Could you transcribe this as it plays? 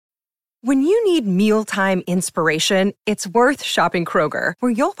When you need mealtime inspiration, it's worth shopping Kroger,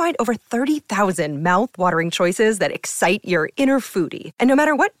 where you'll find over 30,000 mouth-watering choices that excite your inner foodie. And no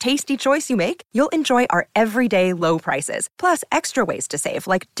matter what tasty choice you make, you'll enjoy our everyday low prices, plus extra ways to save,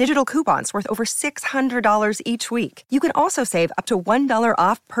 like digital coupons worth over $600 each week. You can also save up to $1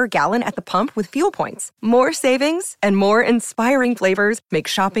 off per gallon at the pump with fuel points. More savings and more inspiring flavors make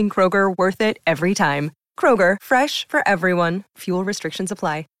shopping Kroger worth it every time. Kroger, fresh for everyone. Fuel restrictions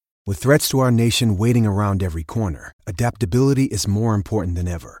apply. With threats to our nation waiting around every corner, adaptability is more important than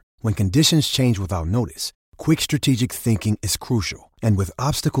ever. When conditions change without notice, quick strategic thinking is crucial. And with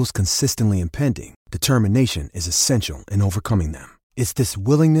obstacles consistently impending, determination is essential in overcoming them. It's this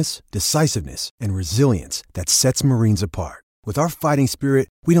willingness, decisiveness, and resilience that sets Marines apart. With our fighting spirit,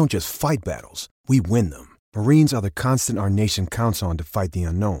 we don't just fight battles, we win them. Marines are the constant our nation counts on to fight the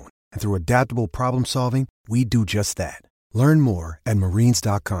unknown. And through adaptable problem solving, we do just that. Learn more at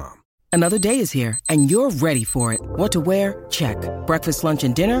marines.com. Another day is here, and you're ready for it. What to wear? Check. Breakfast, lunch,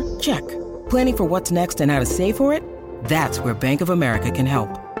 and dinner? Check. Planning for what's next and how to save for it? That's where Bank of America can help.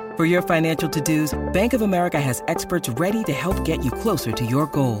 For your financial to-dos, Bank of America has experts ready to help get you closer to your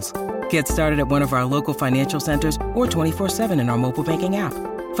goals. Get started at one of our local financial centers or 24/7 in our mobile banking app.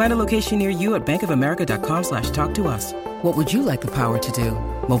 Find a location near you at bankofamerica.com/talktous. What would you like the power to do?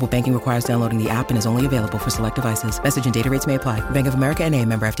 Mobile banking requires downloading the app and is only available for select devices. Message and data rates may apply. Bank of America N.A.,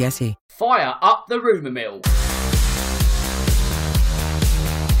 member FDIC. Fire up the rumour mill.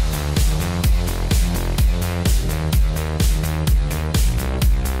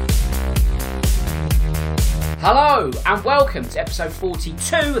 Hello and welcome to episode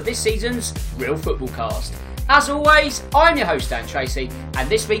 42 of this season's Real Football Cast. As always, I'm your host Dan Tracy, and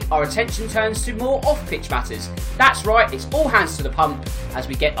this week our attention turns to more off-pitch matters. That's right, it's all hands to the pump as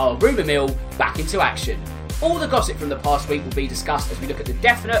we get our rumour mill back into action. All the gossip from the past week will be discussed as we look at the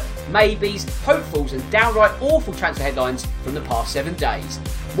definite, maybes, hopefuls and downright awful transfer headlines from the past 7 days.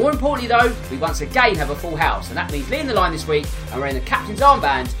 More importantly though, we once again have a full house, and that means leading the line this week and wearing the captain's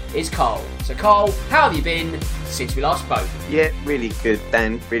armband is Carl. So Carl, how have you been since we last spoke? Yeah, really good,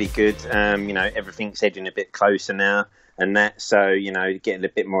 Dan, really good. Everything's edging a bit closer now and that, so, getting a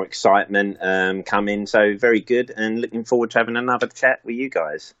bit more excitement coming, so very good, and looking forward to having another chat with you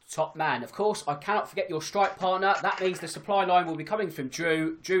guys. Top man. Of course, I cannot forget your strike partner. That means the supply line will be coming from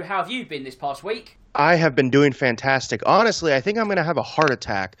Drew. Drew, how have you been this past week? I have been doing fantastic. Honestly, I think I'm going to have a heart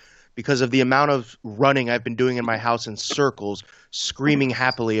attack because of the amount of running I've been doing in my house in circles, screaming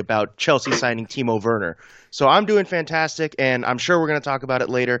happily about Chelsea signing Timo Werner. So I'm doing fantastic, and I'm sure we're going to talk about it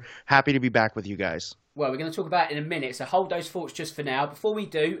later. Happy to be back with you guys. Well, we're going to talk about it in a minute, so hold those thoughts just for now. Before we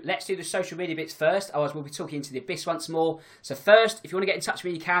do, let's do the social media bits first, otherwise we'll be talking into the abyss once more. So first, if you want to get in touch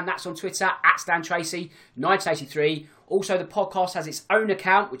with me, you can. That's on Twitter, @StanTracy1983. Also, the podcast has its own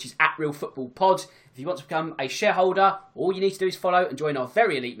account, which is @RealFootballPod. If you want to become a shareholder, all you need to do is follow and join our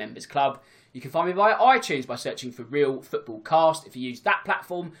very elite members club. You can find me via iTunes by searching for Real Football Cast. If you use that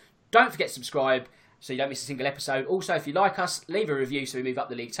platform, don't forget to subscribe so you don't miss a single episode. Also, if you like us, leave a review so we move up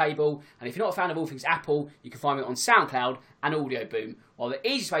the league table. And if you're not a fan of all things Apple, you can find me on SoundCloud and Audio Boom. While the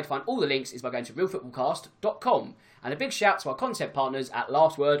easiest way to find all the links is by going to realfootballcast.com. And a big shout to our content partners at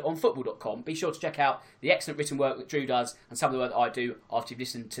lastwordonfootball.com. Be sure to check out the excellent written work that Drew does and some of the work that I do after you've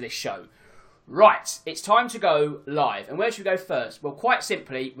listened to this show. Right, it's time to go live. And where should we go first? Well, quite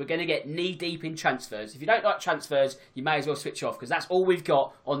simply, we're going to get knee-deep in transfers. If you don't like transfers, you may as well switch off, because that's all we've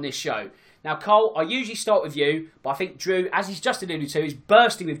got on this show. Now, Cole, I usually start with you, but I think Drew, as he's just alluded to, is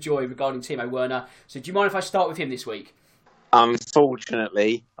bursting with joy regarding Timo Werner. So do you mind if I start with him this week?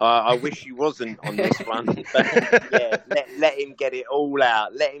 Unfortunately, I wish he wasn't on this one. But yeah, let him get it all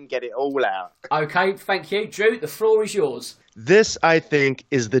out. Let him get it all out. Okay, thank you. Drew, the floor is yours. This, I think,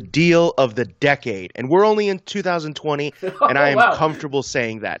 is the deal of the decade. And we're only in 2020, and I am comfortable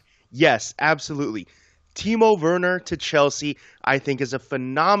saying that. Yes, absolutely. Timo Werner to Chelsea, I think, is a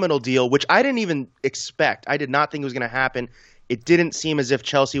phenomenal deal, which I didn't even expect. I did not think it was going to happen. It didn't seem as if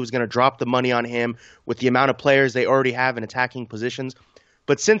Chelsea was going to drop the money on him with the amount of players they already have in attacking positions.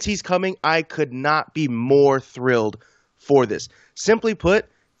 But since he's coming, I could not be more thrilled for this. Simply put,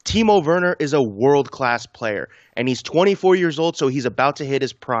 Timo Werner is a world-class player, and he's 24 years old, so he's about to hit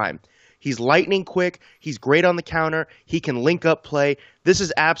his prime. He's lightning quick. He's great on the counter. He can link up play. This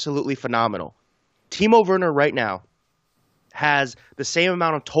is absolutely phenomenal. Timo Werner right now has the same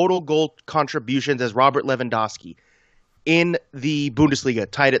amount of total goal contributions as Robert Lewandowski in the Bundesliga,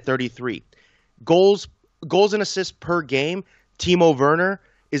 tied at 33. Goals and assists per game, Timo Werner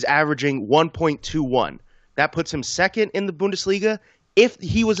is averaging 1.21. That puts him second in the Bundesliga. If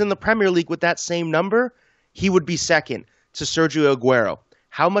he was in the Premier League with that same number, he would be second to Sergio Aguero.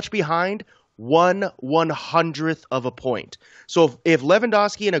 How much behind? 1/100th of a point. So if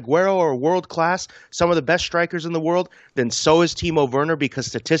Lewandowski and Aguero are world class, some of the best strikers in the world, then so is Timo Werner, because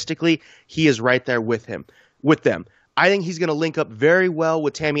statistically he is right there with them. I think he's going to link up very well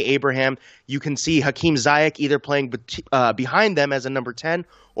with Tammy Abraham. You can see Hakim Ziyech either playing behind them as a number 10,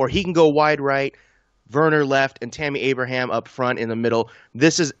 or he can go wide right, Werner left, and Tammy Abraham up front in the middle.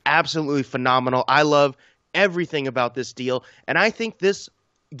 This is absolutely phenomenal. I love everything about this deal, and I think this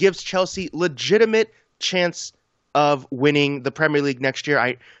gives Chelsea legitimate chance of winning the Premier League next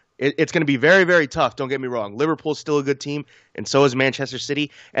year. It's going to be very, very tough, don't get me wrong. Liverpool's still a good team, and so is Manchester City,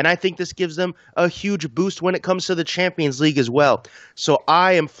 and I think this gives them a huge boost when it comes to the Champions League as well. So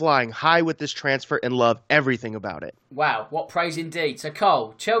I am flying high with this transfer and love everything about it. Wow, what praise indeed. So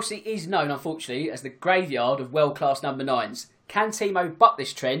Cole, Chelsea is known, unfortunately, as the graveyard of world-class number 9s. Can Timo buck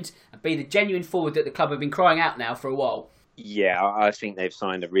this trend and be the genuine forward that the club have been crying out now for a while? Yeah, I think they've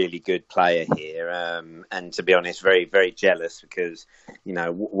signed a really good player here, and to be honest, very, very jealous because, you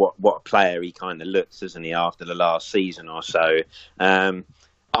know, what a player he kind of looks, doesn't he, after the last season or so.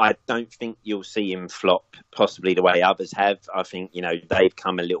 I don't think you'll see him flop possibly the way others have. I think, you know, they've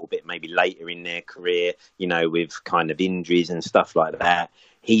come a little bit maybe later in their career, you know, with kind of injuries and stuff like that.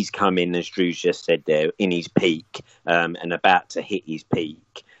 He's come in, as Drew's just said there, in his peak, and about to hit his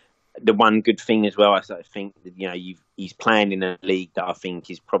peak. The one good thing as well, I think, you know, he's playing in a league that I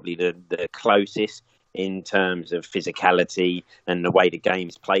think is probably the closest in terms of physicality and the way the game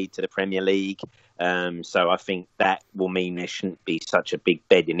is played to the Premier League. So I think that will mean there shouldn't be such a big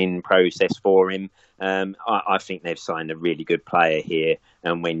bedding in process for him. I think they've signed a really good player here.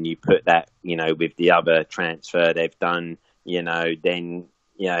 And when you put that, you know, with the other transfer they've done, you know, then...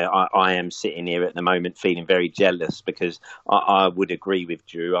 Yeah, I am sitting here at the moment feeling very jealous because I would agree with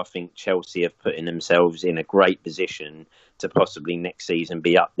Drew. I think Chelsea have put themselves in a great position to possibly next season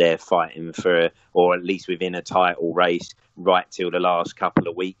be up there fighting for, or at least within a title race, right till the last couple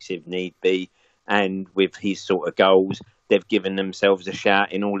of weeks if need be. And with his sort of goals, they've given themselves a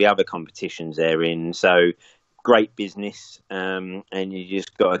shout in all the other competitions they're in. So great business, and you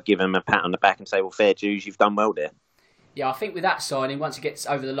just got to give them a pat on the back and say, well, fair dues, you've done well there. Yeah, I think with that signing, once it gets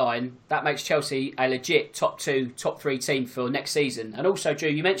over the line, that makes Chelsea a legit top 2, top 3 team for next season. And also, Drew,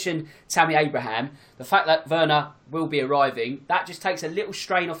 you mentioned Tammy Abraham. The fact that Werner will be arriving, that just takes a little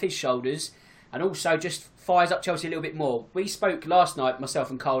strain off his shoulders and also just fires up Chelsea a little bit more. We spoke last night, myself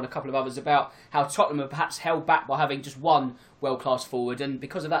and Cole and a couple of others, about how Tottenham are perhaps held back by having just one world-class forward, and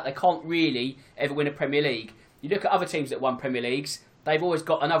because of that, they can't really ever win a Premier League. You look at other teams that won Premier Leagues, they've always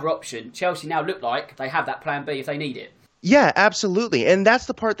got another option. Chelsea now look like they have that plan B if they need it. Yeah, absolutely. And that's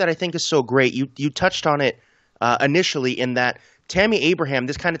the part that I think is so great. You touched on it initially in that Tammy Abraham,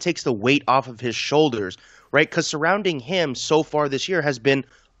 this kind of takes the weight off of his shoulders, right? Because surrounding him so far this year has been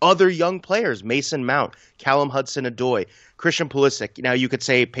other young players, Mason Mount, Callum Hudson-Odoi, Christian Pulisic. Now, you could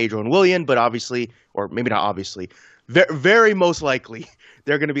say Pedro and Willian, but obviously, or maybe not obviously, very most likely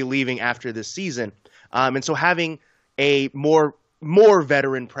they're going to be leaving after this season. And so having a more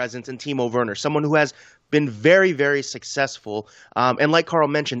veteran presence in Timo Werner, someone who has been very, very successful. And like Carl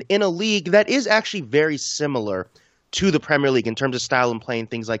mentioned, in a league that is actually very similar to the Premier League in terms of style and play and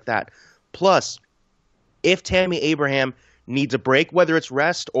things like that. Plus, if Tammy Abraham needs a break, whether it's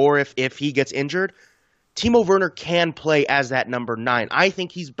rest or if he gets injured, Timo Werner can play as that number 9. I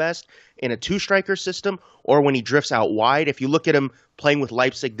think he's best in a 2-striker system or when he drifts out wide. If you look at him playing with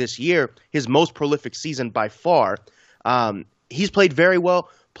Leipzig this year, his most prolific season by far, he's played very well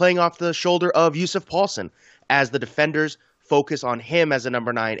playing off the shoulder of Yusuf Poulsen as the defenders focus on him as a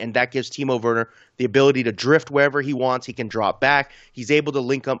number 9, and that gives Timo Werner the ability to drift wherever he wants. He can drop back. He's able to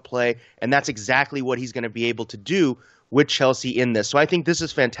link up play, and that's exactly what he's going to be able to do with Chelsea in this. So I think this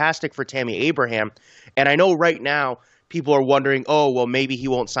is fantastic for Tammy Abraham, and I know right now people are wondering, oh, well, maybe he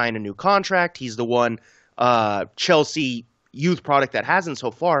won't sign a new contract. He's the one Chelsea youth product that hasn't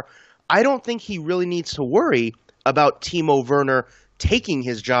so far. I don't think he really needs to worry about Timo Werner taking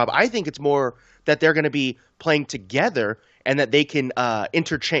his job. I think it's more that they're going to be playing together and that they can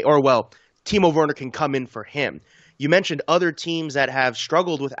interchange, or well, Timo Werner can come in for him. You mentioned other teams that have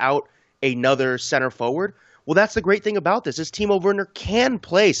struggled without another center forward. Well, that's the great thing about this is Timo Werner can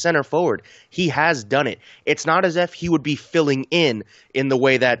play center forward. He has done it. It's not as if he would be filling in the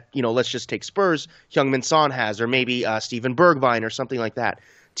way that, you know, let's just take Spurs, Heung-min Son has, or maybe Steven Bergwijn or something like that.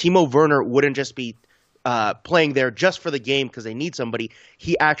 Timo Werner wouldn't just be playing there just for the game because they need somebody.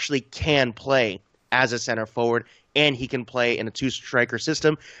 He actually can play as a center forward, and he can play in a 2-striker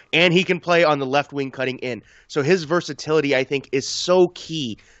system, and he can play on the left wing cutting in. So his versatility, I think, is so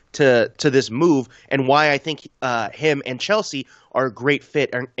key to this move, and why I think him and Chelsea are a great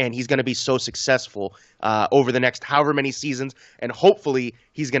fit, and he's going to be so successful over the next however many seasons, and hopefully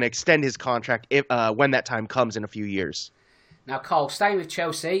he's going to extend his contract when that time comes in a few years. Now, Carl, staying with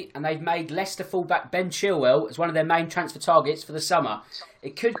Chelsea, and they've made Leicester fullback Ben Chilwell as one of their main transfer targets for the summer.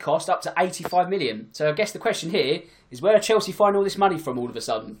 It could cost up to 85 million. So I guess the question here is, where are Chelsea finding all this money from all of a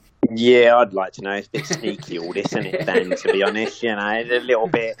sudden? Yeah, I'd like to know. It's a bit sneaky all this, isn't it, Dan, to be honest? You know, a little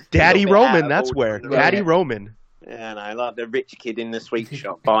bit... Daddy Roman, that's where. Daddy Roman. Yeah, no, like the rich kid in the sweet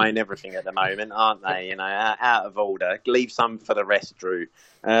shop buying everything at the moment, aren't they? You know, out of order. Leave some for the rest, Drew.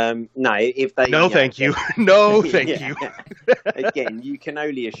 No, if they... No, thank you. No, thank you. Again, you can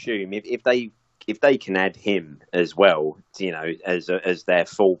only assume if they can add him as well, you know, as their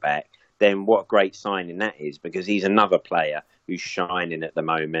fullback, then what a great signing that is, because he's another player who's shining at the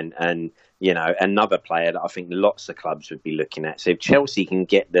moment, and, you know, another player that I think lots of clubs would be looking at. So if Chelsea can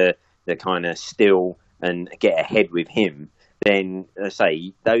get the kind of still and get ahead with him, then,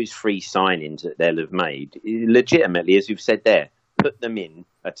 say, those three signings that they'll have made, legitimately, as you've said there, put them in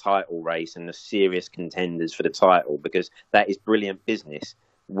a title race and the serious contenders for the title, because that is brilliant business.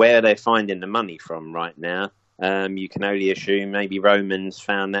 Where they're finding the money from right now, you can only assume maybe Roman's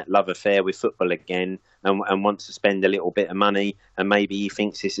found that love affair with football again and wants to spend a little bit of money, and maybe he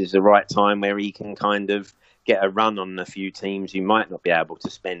thinks this is the right time where he can kind of get a run on a few teams who might not be able to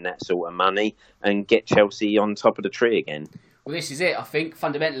spend that sort of money and get Chelsea on top of the tree again. Well, this is it, I think,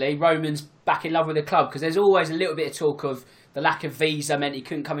 fundamentally. Roman's back in love with the club, because there's always a little bit of talk of the lack of visa meant he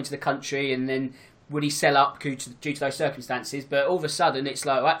couldn't come into the country, and then would he sell up due to those circumstances? But all of a sudden, it's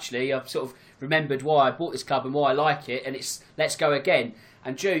like, well, actually, I've sort of remembered why I bought this club and why I like it, and it's let's go again.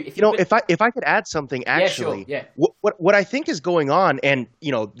 And Drew, if I could add something, actually, yeah, sure, yeah. What I think is going on, and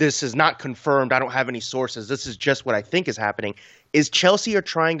this is not confirmed, I don't have any sources, this is just what I think is happening, is Chelsea are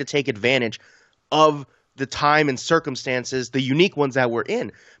trying to take advantage of the time and circumstances, the unique ones that we're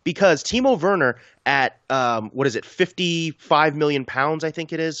in, because Timo Werner at 55 million pounds, I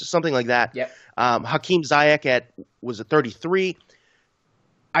think it is, something like that. Yep. Hakim Ziyech at 33.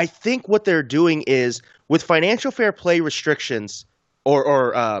 I think what they're doing is, with financial fair play restrictions,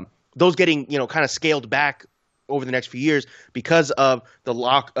 or those getting kind of scaled back over the next few years because of the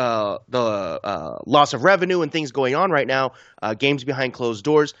loss of revenue and things going on right now, games behind closed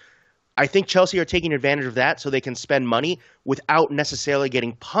doors. I think Chelsea are taking advantage of that so they can spend money without necessarily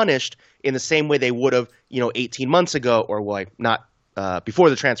getting punished in the same way they would have, 18 months ago, or not before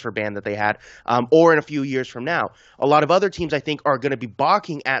the transfer ban that they had, or in a few years from now. A lot of other teams, I think, are going to be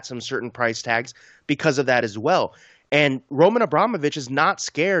balking at some certain price tags because of that as well. And Roman Abramovich is not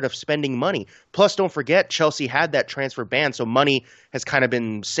scared of spending money. Plus, don't forget, Chelsea had that transfer ban, so money has kind of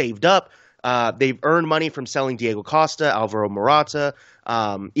been saved up. They've earned money from selling Diego Costa, Alvaro Morata,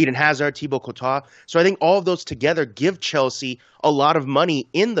 Eden Hazard, Thibaut Courtois. So I think all of those together give Chelsea a lot of money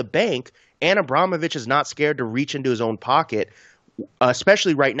in the bank, and Abramovich is not scared to reach into his own pocket,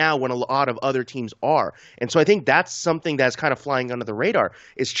 especially right now when a lot of other teams are. And so I think that's something that's kind of flying under the radar,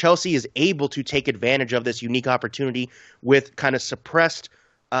 is Chelsea is able to take advantage of this unique opportunity with kind of suppressed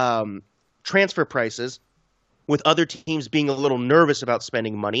transfer prices, with other teams being a little nervous about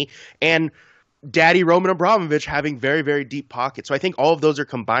spending money, and Daddy Roman Abramovich having very, very deep pockets. So I think all of those are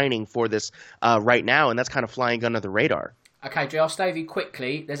combining for this right now, and that's kind of flying under the radar. Okay, Jay, I'll stay with you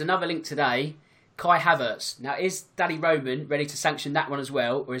quickly. There's another link today. Kai Havertz. Now, is Daddy Roman ready to sanction that one as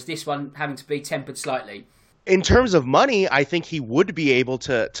well, or is this one having to be tempered slightly? In terms of money, I think he would be able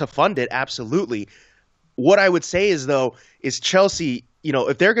to fund it, absolutely. What I would say is, though, is Chelsea,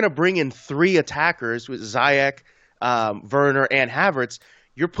 if they're going to bring in three attackers with Ziyech, Werner, and Havertz,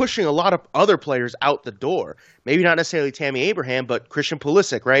 you're pushing a lot of other players out the door. Maybe not necessarily Tammy Abraham, but Christian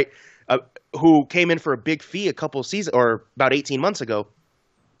Pulisic, right? Who came in for a big fee a couple of seasons, or about 18 months ago.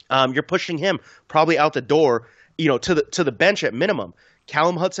 You're pushing him probably out the door, to the bench at minimum.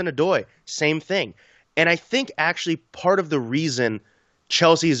 Callum Hudson-Odoi, same thing. And I think actually part of the reason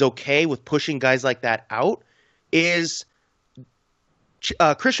Chelsea is okay with pushing guys like that out is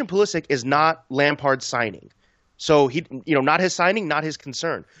Christian Pulisic is not Lampard's signing. So he, not his signing, not his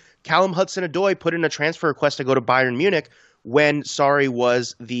concern. Callum Hudson-Odoi put in a transfer request to go to Bayern Munich when Sarri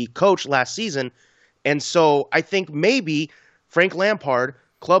was the coach last season. And so I think maybe Frank Lampard,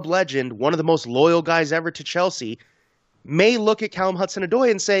 club legend, one of the most loyal guys ever to Chelsea, may look at Callum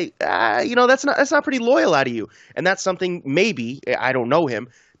Hudson-Odoi and say, that's not pretty loyal out of you. And that's something maybe, I don't know him,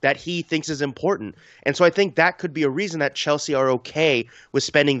 that he thinks is important. And so I think that could be a reason that Chelsea are okay with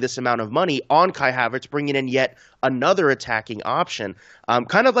spending this amount of money on Kai Havertz, bringing in yet another attacking option.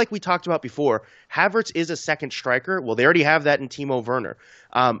 Kind of like we talked about before, Havertz is a second striker. Well, they already have that in Timo Werner.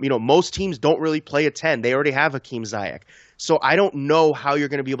 Most teams don't really play a 10. They already have Hakim Ziyech. So I don't know how you're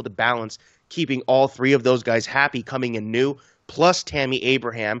going to be able to balance keeping all three of those guys happy coming in new, plus Tammy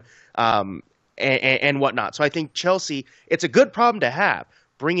Abraham and whatnot. So I think Chelsea, it's a good problem to have,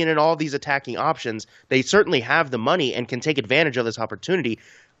 bringing in all these attacking options. They certainly have the money and can take advantage of this opportunity.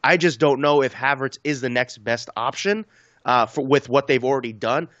 I just don't know if Havertz is the next best option with what they've already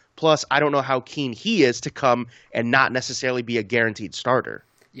done. Plus, I don't know how keen he is to come and not necessarily be a guaranteed starter.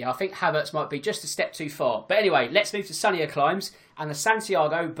 Yeah, I think Havertz might be just a step too far. But anyway, let's move to sunnier climes and the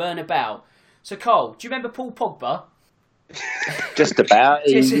Santiago Bernabeu. So, Cole, do you remember Paul Pogba? Just about.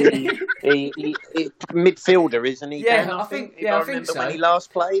 He midfielder, isn't he? Yeah, Dan, I think so. When he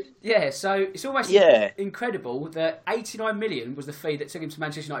last played. Yeah, so it's almost incredible that 89 million was the fee that took him to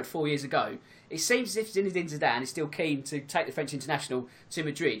Manchester United 4 years ago. It seems as if Zinedine Zidane is still keen to take the French international to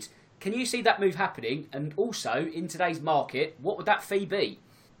Madrid. Can you see that move happening? And also, in today's market, what would that fee be?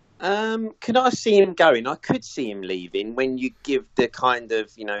 Could I see him going? I could see him leaving when you give the kind of,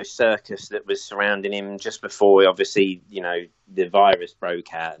 circus that was surrounding him just before, obviously, the virus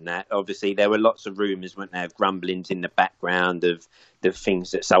broke out and that. Obviously, there were lots of rumours, weren't there, of grumblings in the background of the things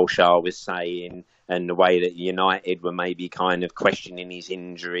that Solskjaer was saying and the way that United were maybe kind of questioning his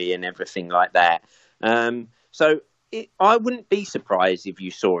injury and everything like that. I wouldn't be surprised if you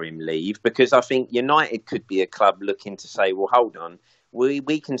saw him leave, because I think United could be a club looking to say, well, hold on,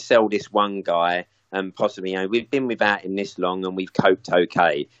 we can sell this one guy and possibly, we've been without him this long and we've coped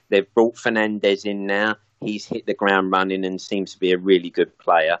okay. They've brought Fernandes in now. He's hit the ground running and seems to be a really good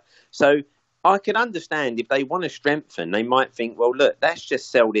player. So I could understand if they want to strengthen, they might think, well, look, let's just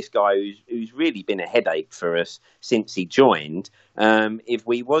sell this guy who's really been a headache for us since he joined. If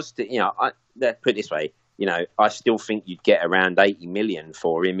we was to, let's put it this way, I still think you'd get around 80 million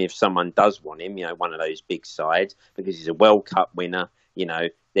for him if someone does want him, one of those big sides, because he's a World Cup winner.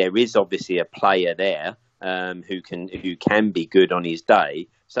 There is obviously a player there who can be good on his day.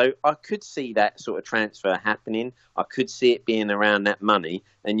 So I could see that sort of transfer happening. I could see it being around that money.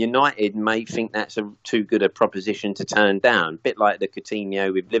 And United may think that's too good a proposition to turn down. A bit like the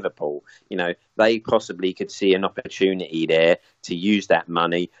Coutinho with Liverpool. They possibly could see an opportunity there to use that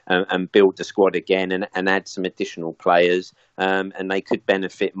money and build the squad again and add some additional players. And they could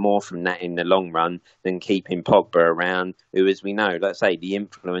benefit more from that in the long run than keeping Pogba around, who, as we know, let's say the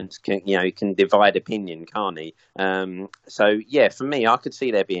influence can divide opinion, can't he? For me, I could see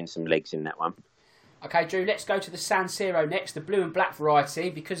there being some legs in that one. Okay, Drew, let's go to the San Siro next, the blue and black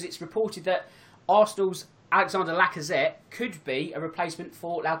variety, because it's reported that Arsenal's Alexander Lacazette could be a replacement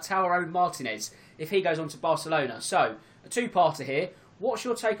for Lautaro Martinez if he goes on to Barcelona. So, a two-parter here. What's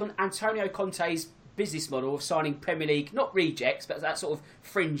your take on Antonio Conte's business model of signing Premier League, not rejects, but that sort of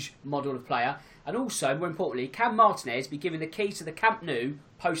fringe model of player? And also, more importantly, can Martinez be given the keys to the Camp Nou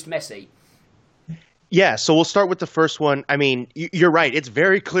post-Messi? Yeah, so we'll start with the first one. I mean, you're right. It's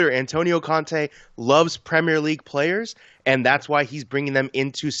very clear Antonio Conte loves Premier League players, and that's why he's bringing them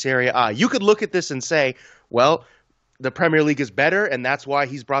into Serie A. You could look at this and say, well, the Premier League is better, and that's why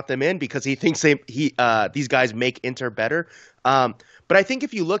he's brought them in, because he thinks these guys make Inter better. But I think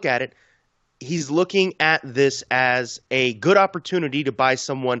if you look at it, he's looking at this as a good opportunity to buy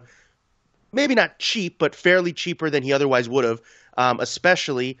someone, maybe not cheap, but fairly cheaper than he otherwise would have.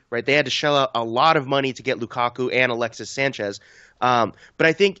 Especially, right, they had to shell out a lot of money to get Lukaku and Alexis Sanchez. But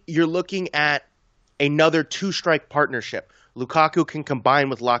I think you're looking at another two-strike partnership. Lukaku can combine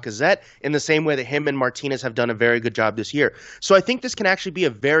with Lacazette in the same way that him and Martinez have done a very good job this year. So I think this can actually be a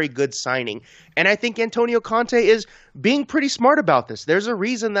very good signing. And I think Antonio Conte is being pretty smart about this. There's a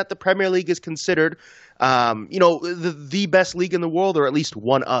reason that the Premier League is considered, the best league in the world, or at least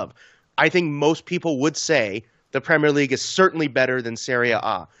one of. I think most people would say the Premier League is certainly better than Serie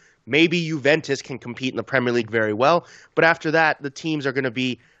A. Maybe Juventus can compete in the Premier League very well, but after that, the teams are going to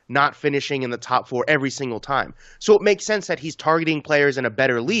be not finishing in the top four every single time. So it makes sense that he's targeting players in a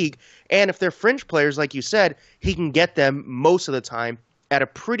better league, and if they're fringe players, like you said, he can get them most of the time at a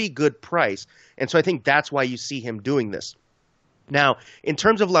pretty good price. And so I think that's why you see him doing this. Now, in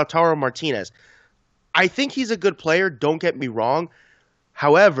terms of Lautaro Martinez, I think he's a good player, don't get me wrong.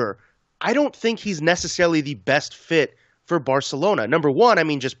 However, I don't think he's necessarily the best fit for Barcelona. Number one, I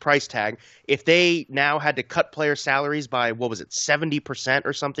mean, just price tag. If they now had to cut player salaries by, 70%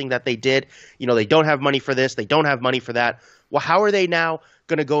 or something that they did, they don't have money for this, they don't have money for that. Well, how are they now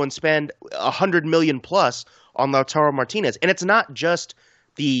going to go and spend $100 million plus on Lautaro Martinez? And it's not just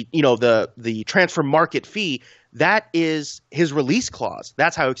the transfer market fee, that is his release clause.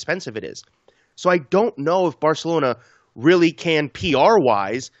 That's how expensive it is. So I don't know if Barcelona really can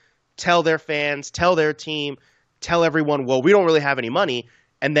PR-wise tell their fans, tell their team, tell everyone, well, we don't really have any money,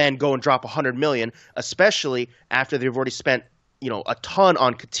 and then go and drop 100 million, especially after they've already spent, a ton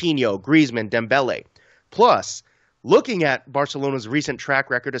on Coutinho, Griezmann, Dembele. Plus, looking at Barcelona's recent track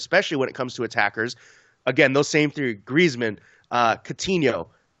record, especially when it comes to attackers, again, those same three, Griezmann, Coutinho,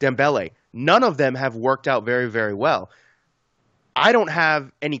 Dembele, none of them have worked out very, very well. I don't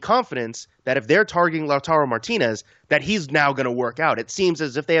have any confidence that if they're targeting Lautaro Martinez, that he's now going to work out. It seems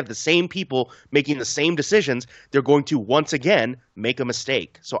as if they have the same people making the same decisions, they're going to once again make a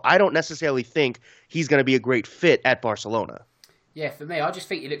mistake. So I don't necessarily think he's going to be a great fit at Barcelona. Yeah, for me, I just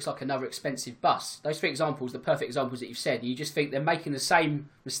think he looks like another expensive bus. Those three examples, the perfect examples that you've said, you just think they're making the same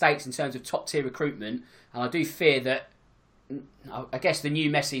mistakes in terms of top-tier recruitment. And I do fear that, I guess the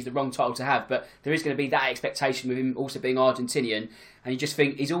new Messi is the wrong title to have, but there is going to be that expectation with him also being Argentinian, and you just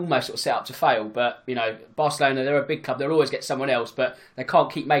think he's almost sort of set up to fail. But, Barcelona, they're a big club, they'll always get someone else, but they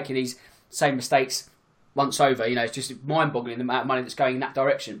can't keep making these same mistakes once over. It's just mind-boggling the amount of money that's going in that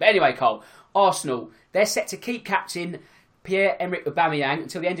direction. But anyway, Cole, Arsenal, they're set to keep captain Pierre-Emerick Aubameyang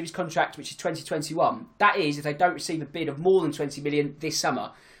until the end of his contract, which is 2021. That is, if they don't receive a bid of more than 20 million this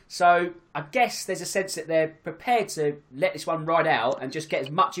summer. So I guess there's a sense that they're prepared to let this one ride out and just get as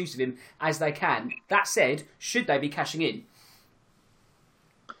much use of him as they can. That said, should they be cashing in?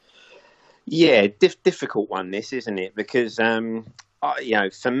 Yeah, difficult one this, isn't it? Because,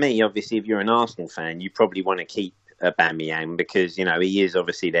 for me, obviously, if you're an Arsenal fan, you probably want to keep Aubameyang because, he is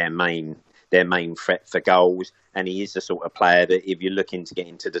obviously their main threat for goals. And he is the sort of player that if you're looking to get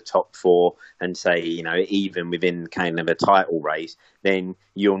into the top four and say, even within kind of a title race, then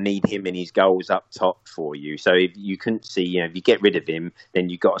you'll need him and his goals up top for you. So if you couldn't see, if you get rid of him, then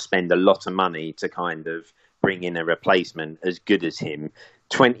you've got to spend a lot of money to kind of bring in a replacement as good as him.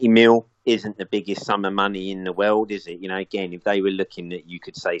 20 mil isn't the biggest sum of money in the world, is it? Again, if they were looking at, you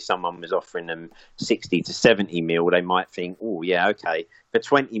could say someone was offering them 60 to 70 mil, they might think, oh, yeah, okay. For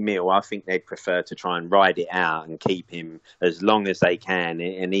 20 mil, I think they'd prefer to try and ride it out and keep him as long as they can.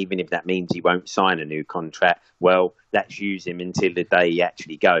 And even if that means he won't sign a new contract, well, let's use him until the day he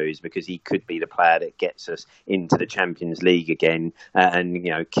actually goes, because he could be the player that gets us into the Champions League again and,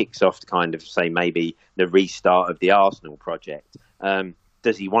 kicks off to kind of say maybe the restart of the Arsenal project.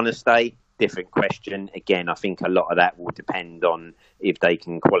 Does he want to stay? Different question. Again, I think a lot of that will depend on if they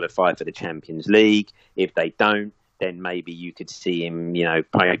can qualify for the Champions League. If they don't, then maybe you could see him,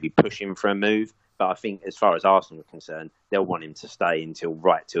 maybe pushing for a move. But I think as far as Arsenal are concerned, they'll want him to stay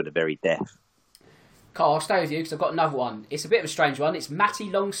right till the very death. Carl, I'll stay with you because I've got another one. It's a bit of a strange one. It's Matty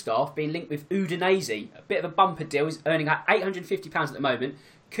Longstaff being linked with Udinese. A bit of a bumper deal. He's earning £850 at the moment.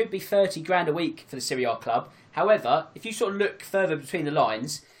 Could be 30 grand a week for the Serie A club. However, if you sort of look further between the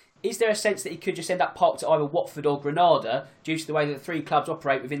lines, is there a sense that he could just end up parked at either Watford or Granada due to the way that the three clubs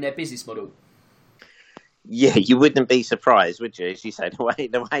operate within their business model? Yeah, you wouldn't be surprised, would you? As you said,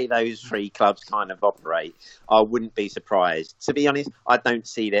 the way those three clubs kind of operate, I wouldn't be surprised. To be honest, I don't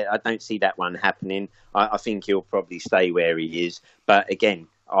see that one happening. I think he'll probably stay where he is. But again,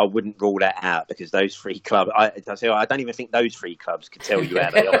 I wouldn't rule that out because those three clubs, I don't even think those three clubs could tell you how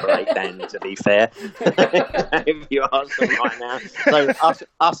they operate, Dan, to be fair. If you ask them right now. So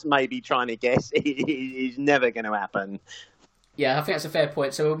us maybe trying to guess is never going to happen. Yeah, I think that's a fair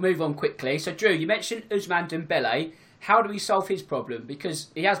point. So we'll move on quickly. So Drew, you mentioned Ousmane Dembele. How do we solve his problem? Because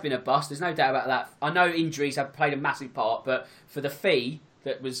he has been a bust, there's no doubt about that. I know injuries have played a massive part, but for the fee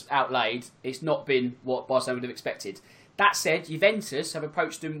that was outlaid, it's not been what Barcelona would have expected. That said, Juventus have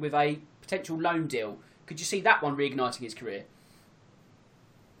approached him with a potential loan deal. Could you see that one reigniting his career?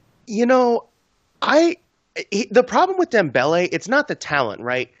 The problem with Dembele, it's not the talent,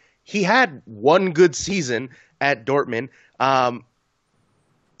 right? He had one good season at Dortmund.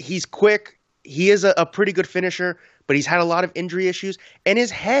 He's quick. He is a pretty good finisher, but he's had a lot of injury issues, and his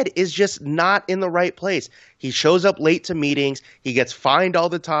head is just not in the right place. He shows up late to meetings. He gets fined all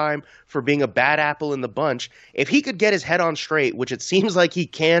the time for being a bad apple in the bunch. If he could get his head on straight, which it seems like he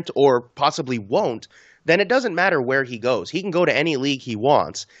can't or possibly won't, then it doesn't matter where he goes. He can go to any league he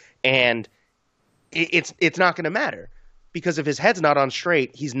wants, and it's not going to matter. Because if his head's not on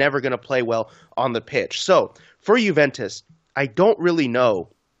straight, he's never going to play well on the pitch. So for Juventus, I don't really know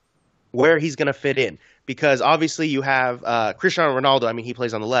where he's going to fit in. Because obviously you have Cristiano Ronaldo. I mean, he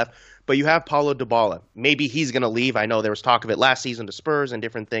plays on the left. But you have Paulo Dybala. Maybe he's going to leave. I know there was talk of it last season to Spurs and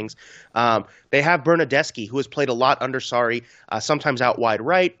different things. They have Bernardeschi, who has played a lot under Sarri, sometimes out wide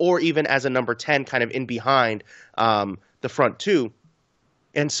right, or even as a number 10 kind of in behind the front two.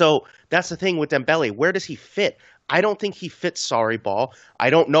 And so that's the thing with Dembele. Where does he fit? I don't think he fits Sarri ball. I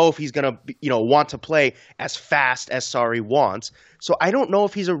don't know if he's going to, want to play as fast as Sarri wants. So I don't know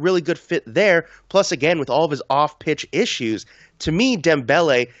if he's a really good fit there. Plus, again, with all of his off-pitch issues, to me,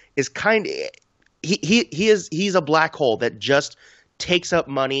 Dembele is he's a black hole that just takes up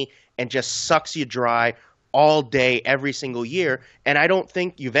money and just sucks you dry all day, every single year. And I don't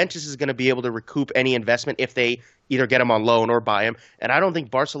think Juventus is going to be able to recoup any investment if they either get him on loan or buy him. And I don't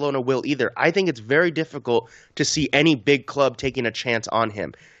think Barcelona will either. I think it's very difficult to see any big club taking a chance on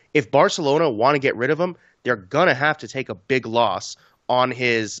him. If Barcelona want to get rid of him, they're going to have to take a big loss on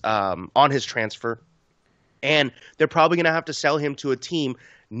his transfer. And they're probably going to have to sell him to a team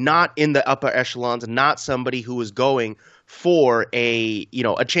not in the upper echelons, not somebody who is going for a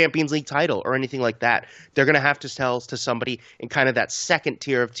Champions League title or anything like that. They're going to have to sell to somebody in kind of that second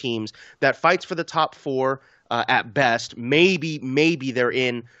tier of teams that fights for the top four at best. Maybe they're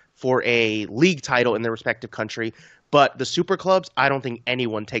in for a league title in their respective country. But the super clubs, I don't think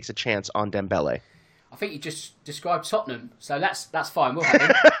anyone takes a chance on Dembele. I think you just described Tottenham, so that's fine. We'll have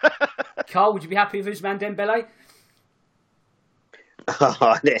him. Carl, would you be happy with Ousmane Dembele?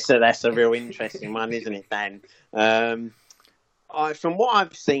 Oh, that's a real interesting one, isn't it, Dan? From what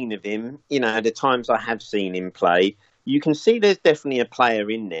I've seen of him, the times I have seen him play, you can see there's definitely a player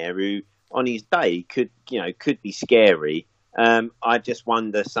in there who, on his day, could be scary. I just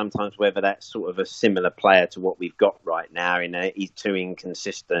wonder sometimes whether that's sort of a similar player to what we've got right now. He's too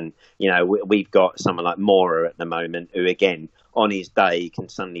inconsistent. We've got someone like Mora at the moment, who again, on his day, can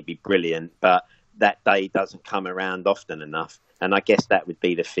suddenly be brilliant, but that day doesn't come around often enough. And I guess that would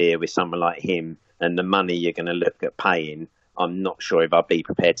be the fear with someone like him and the money you're going to look at paying. I'm not sure if I'd be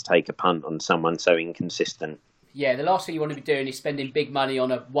prepared to take a punt on someone so inconsistent. Yeah, the last thing you want to be doing is spending big money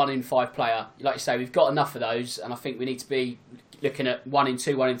on a 1 in 5 player. Like you say, we've got enough of those, and I think we need to be looking at 1 in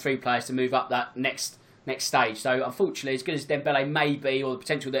 2, 1 in 3 players to move up that next stage. So unfortunately, as good as Dembele may be, or the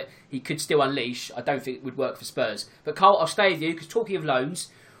potential that he could still unleash, I don't think it would work for Spurs. But Carl, I'll stay with you, because talking of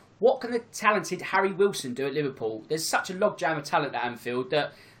loans, what can the talented Harry Wilson do at Liverpool? There's such a logjam of talent at Anfield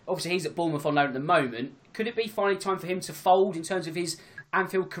that obviously he's at Bournemouth on loan at the moment. Could it be finally time for him to fold in terms of his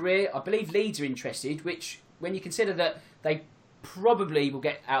Anfield career? I believe Leeds are interested, which, when you consider that they probably will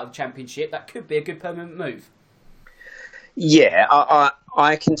get out of the Championship, that could be a good permanent move. Yeah,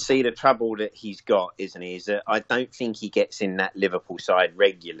 I can see the trouble that he's got, isn't he? Is that I don't think he gets in that Liverpool side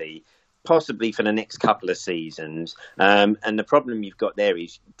regularly, possibly for the next couple of seasons. And the problem you've got there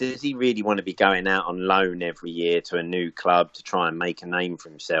is, does he really want to be going out on loan every year to a new club to try and make a name for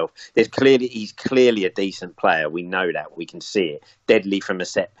himself? He's clearly a decent player. We know that. We can see it. Deadly from a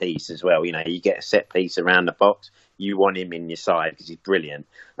set piece as well. You get a set piece around the box, you want him in your side because he's brilliant.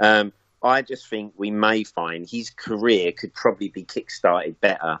 I just think we may find his career could probably be kick-started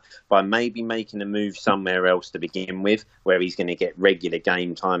better by maybe making a move somewhere else to begin with, where he's going to get regular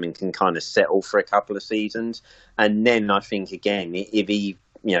game time and can kind of settle for a couple of seasons. And then I think, again, if he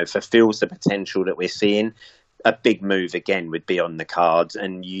fulfills the potential that we're seeing, a big move again would be on the cards.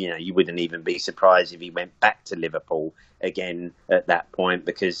 And, you wouldn't even be surprised if he went back to Liverpool again at that point,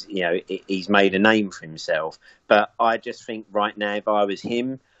 because, he's made a name for himself. But I just think right now, if I was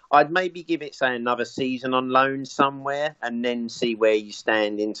him, I'd maybe give it, say, another season on loan somewhere and then see where you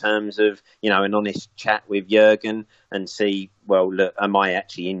stand in terms of, an honest chat with Jurgen and see, well, look, am I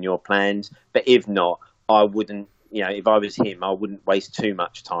actually in your plans? But if not, I wouldn't, if I was him, I wouldn't waste too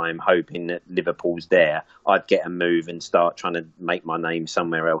much time hoping that Liverpool's there. I'd get a move and start trying to make my name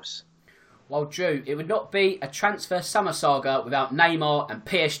somewhere else. Well, Drew, it would not be a transfer summer saga without Neymar and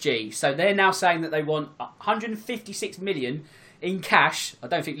PSG. So they're now saying that they want 156 million in cash. I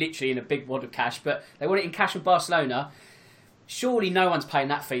don't think literally in a big wad of cash, but they want it in cash from Barcelona. Surely no one's paying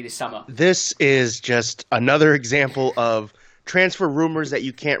that fee this summer. This is just another example of transfer rumors that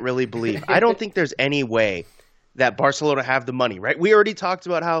you can't really believe. I don't think there's any way that Barcelona have the money, right? We already talked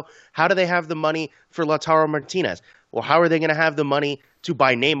about how do they have the money for Lautaro Martinez? Well, how are they going to have the money to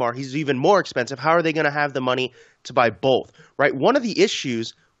buy Neymar? He's even more expensive. How are they going to have the money to buy both, right? One of the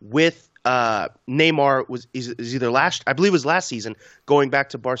issues with Neymar is either last season going back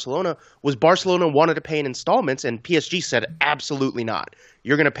to Barcelona, was Barcelona wanted to pay in installments and PSG said absolutely not.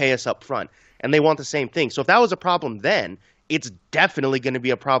 You're going to pay us up front. And they want the same thing. So if that was a problem then, it's definitely going to be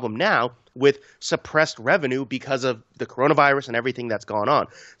a problem now with suppressed revenue because of the coronavirus and everything that's gone on.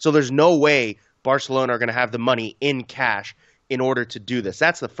 So there's no way Barcelona are going to have the money in cash in order to do this.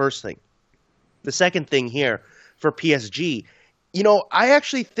 That's the first thing. The second thing here for PSG, I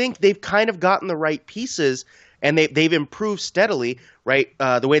actually think they've kind of gotten the right pieces and they've improved steadily, right?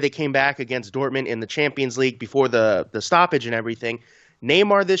 The way they came back against Dortmund in the Champions League before the stoppage and everything.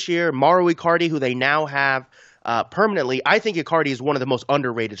 Neymar this year, Mauro Icardi, who they now have permanently. I think Icardi is one of the most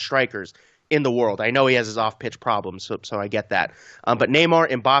underrated strikers in the world. I know he has his off-pitch problems, so I get that. But Neymar,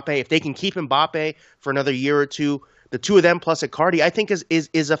 Mbappe, if they can keep Mbappe for another year or two, the two of them plus Icardi, I think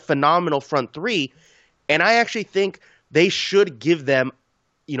is a phenomenal front three. And I actually think they should give them,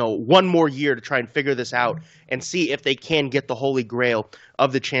 one more year to try and figure this out and see if they can get the holy grail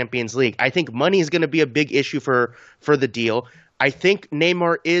of the Champions League. I think money is going to be a big issue for the deal. I think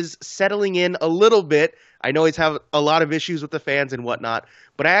Neymar is settling in a little bit. I know he's had a lot of issues with the fans and whatnot,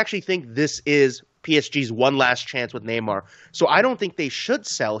 but I actually think this is PSG's one last chance with Neymar. So I don't think they should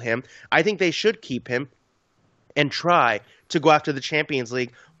sell him. I think they should keep him and try to go after the Champions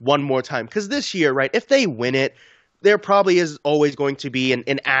League one more time. Because this year, right, if they win it, there probably is always going to be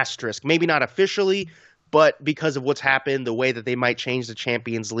an asterisk. Maybe not officially, but because of what's happened, the way that they might change the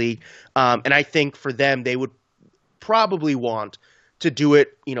Champions League. And I think for them, they would probably want to do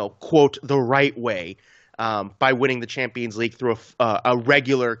it, quote, the right way. By winning the Champions League through a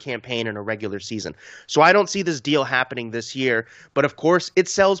regular campaign and a regular season. So I don't see this deal happening this year, but of course it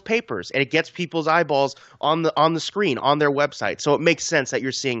sells papers and it gets people's eyeballs on the screen, on their website. So it makes sense that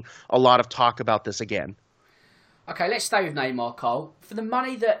you're seeing a lot of talk about this again. Okay, let's stay with Neymar, Carl. For the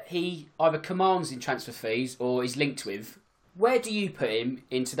money that he either commands in transfer fees or is linked with, where do you put him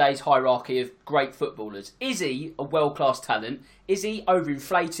in today's hierarchy of great footballers? Is he a world-class talent? Is he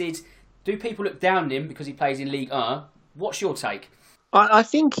overinflated? Do people look down on him because he plays in Ligue 1? What's your take? I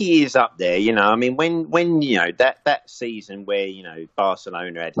think he is up there. I mean, when that season where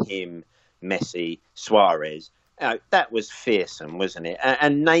Barcelona had him, Messi, Suarez, that was fearsome, wasn't it?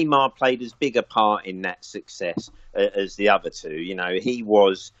 And Neymar played as big a part in that success as the other two. He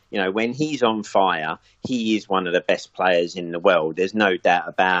was, when he's on fire, he is one of the best players in the world. There's no doubt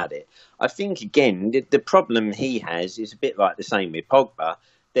about it. I think, again, the problem he has is a bit like the same with Pogba.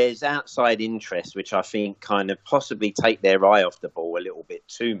 There's outside interests which I think kind of possibly take their eye off the ball a little bit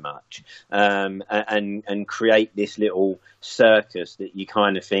too much, and create this little circus that you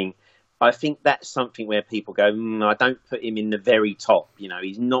kind of think. I think that's something where people go, I don't put him in the very top.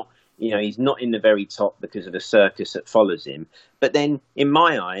 He's not in the very top because of the circus that follows him. But then, in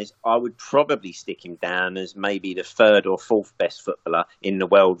my eyes, I would probably stick him down as maybe the third or fourth best footballer in the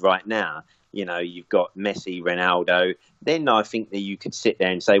world right now. You've got Messi, Ronaldo. Then I think that you could sit there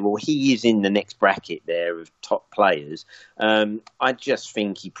and say, well, he is in the next bracket there of top players. I just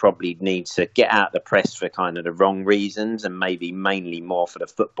think he probably needs to get out the press for kind of the wrong reasons and maybe mainly more for the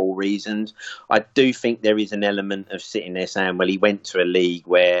football reasons. I do think there is an element of sitting there saying, well, he went to a league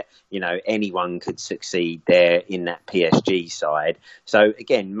where, anyone could succeed there in that PSG side. So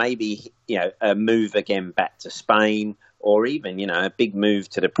again, maybe, a move again back to Spain, or even, a big move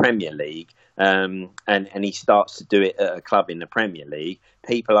to the Premier League, and he starts to do it at a club in the Premier League.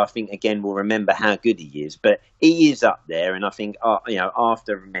 People, I think, again, will remember how good he is. But he is up there, and I think,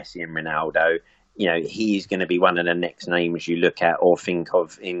 after Messi and Ronaldo, he is going to be one of the next names you look at or think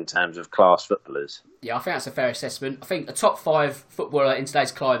of in terms of class footballers. Yeah, I think that's a fair assessment. I think a top 5 footballer in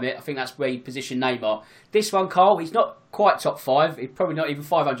today's climate, I think that's where you position Neymar. This one, Carl, he's not quite top 5. He's probably not even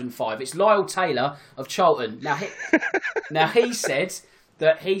 505. It's Lyle Taylor of Charlton. Now he said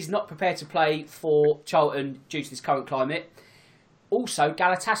that he's not prepared to play for Charlton due to this current climate. Also,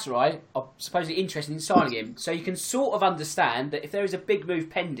 Galatasaray are supposedly interested in signing him. So you can sort of understand that if there is a big move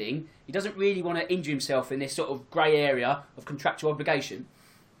pending, he doesn't really want to injure himself in this sort of grey area of contractual obligation.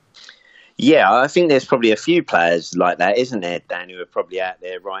 Yeah, I think there's probably a few players like that, isn't there, Dan, who are probably out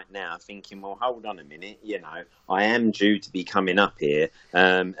there right now thinking, well, hold on a minute, I am due to be coming up here,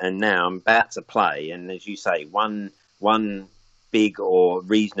 and now I'm about to play. And as you say, one big or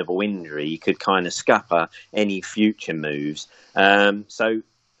reasonable injury could kind of scupper any future moves. So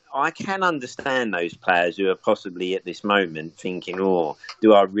I can understand those players who are possibly at this moment thinking,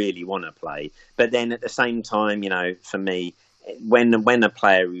 do I really want to play? But then at the same time, for me, when a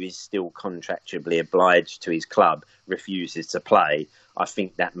player who is still contractually obliged to his club refuses to play, I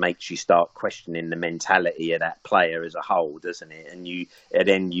think that makes you start questioning the mentality of that player as a whole, doesn't it? And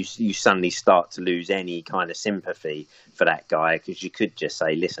then you suddenly start to lose any kind of sympathy for that guy, because you could just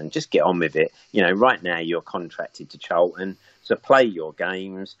say, listen, just get on with it. Right now you're contracted to Charlton, so play your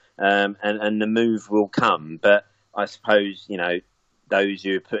games, and the move will come. But I suppose, those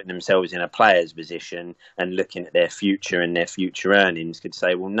who are putting themselves in a player's position and looking at their future and their future earnings could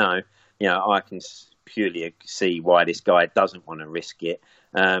say, well, no, I can purely see why this guy doesn't want to risk it,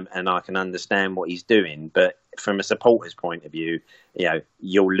 and I can understand what he's doing. But from a supporter's point of view,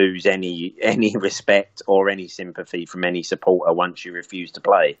 you'll lose any respect or any sympathy from any supporter once you refuse to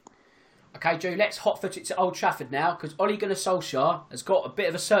play. Okay, Drew, let's hotfoot it to Old Trafford now, because Ole Gunnar Solskjaer has got a bit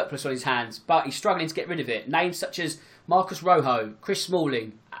of a surplus on his hands, but he's struggling to get rid of it. Names such as Marcus Rojo, Chris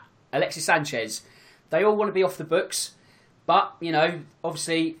Smalling, Alexis Sanchez, they all want to be off the books, but,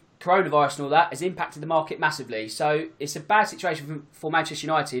 obviously coronavirus and all that has impacted the market massively. So it's a bad situation for Manchester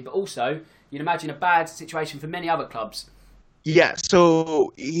United, but also you'd imagine a bad situation for many other clubs. Yeah,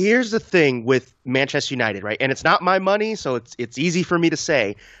 so here's the thing with Manchester United, right? And it's not my money, so it's easy for me to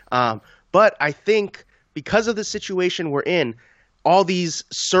say. But I think because of the situation we're in, all these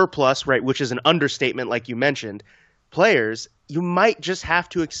surplus, right, which is an understatement like you mentioned, players, you might just have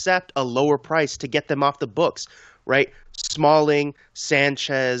to accept a lower price to get them off the books, right? Smalling,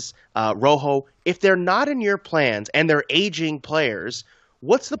 Sanchez, Rojo, if they're not in your plans and they're aging players,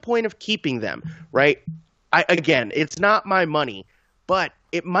 what's the point of keeping them, right? Again, it's not my money, but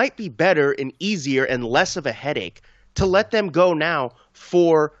it might be better and easier and less of a headache to let them go now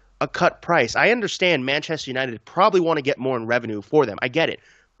for a cut price. I understand Manchester United probably want to get more in revenue for them. I get it.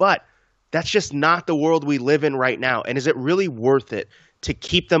 But that's just not the world we live in right now. And is it really worth it to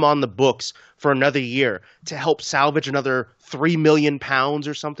keep them on the books for another year to help salvage another £3 million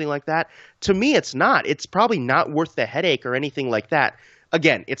or something like that? To me, it's not. It's probably not worth the headache or anything like that.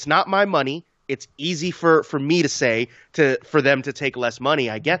 Again, it's not my money. It's easy for me to say for them to take less money.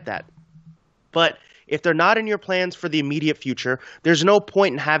 I get that. But if they're not in your plans for the immediate future, there's no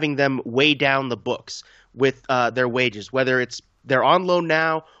point in having them weigh down the books with their wages, whether it's they're on loan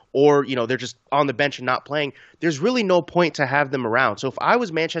now or they're just on the bench and not playing. There's really no point to have them around. So if I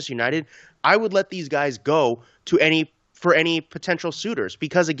was Manchester United, I would let these guys go for any potential suitors,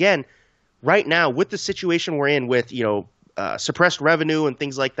 because again, right now with the situation we're in with suppressed revenue and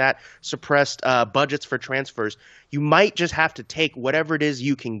things like that, suppressed budgets for transfers, you might just have to take whatever it is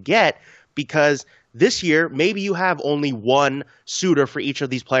you can get, because this year maybe you have only one suitor for each of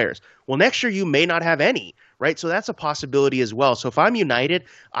these players. Well, next year you may not have any, right? So that's a possibility as well. So if I'm United,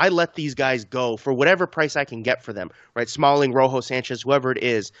 I let these guys go for whatever price I can get for them, right? Smalling, Rojo, Sanchez, whoever it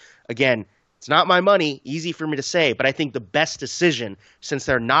is. Again, it's not my money, easy for me to say, but I think the best decision, since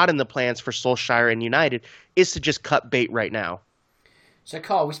they're not in the plans for Solskjaer and United, is to just cut bait right now. So,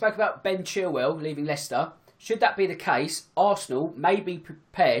 Carl, we spoke about Ben Chilwell leaving Leicester. Should that be the case, Arsenal may be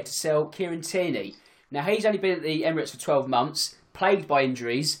prepared to sell Kieran Tierney. Now, he's only been at the Emirates for 12 months, plagued by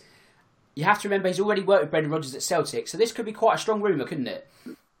injuries. You have to remember he's already worked with Brendan Rodgers at Celtic, so this could be quite a strong rumour, couldn't it?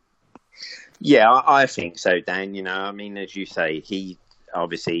 Yeah, I think so, Dan. As you say, he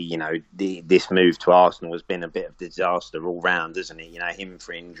obviously, this move to Arsenal has been a bit of disaster all round, hasn't it? Him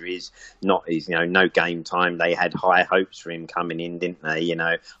for injuries, no game time. They had high hopes for him coming in, didn't they?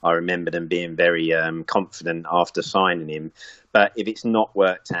 I remember them being very confident after signing him. But if it's not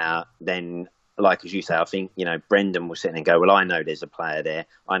worked out, then, like as you say, I think, Brendan will sit there and go, well, I know there's a player there.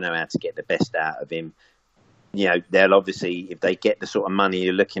 I know how to get the best out of him. They'll obviously, if they get the sort of money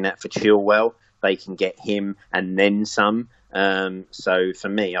you're looking at for Chilwell, they can get him and then some. So for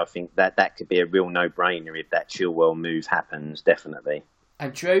me, I think that could be a real no-brainer if that Chilwell move happens, definitely.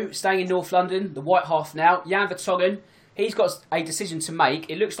 And Drew, staying in North London, the White Half now, Jan Vertonghen, he's got a decision to make.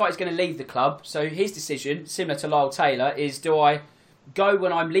 It looks like he's going to leave the club. So his decision, similar to Lyle Taylor, is do I go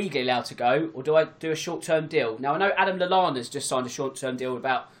when I'm legally allowed to go, or do I do a short-term deal? Now, I know Adam Lallana's just signed a short-term deal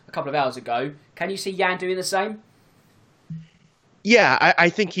about a couple of hours ago. Can you see Jan doing the same? Yeah, I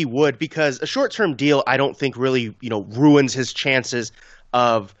think he would, because a short-term deal I don't think really, ruins his chances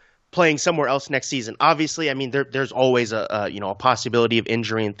of playing somewhere else next season. Obviously, there's always a possibility of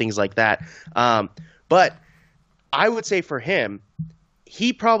injury and things like that. But I would say for him,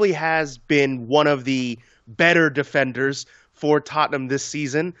 he probably has been one of the better defenders for Tottenham this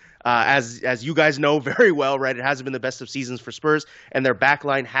season. As you guys know very well, right? It hasn't been the best of seasons for Spurs, and their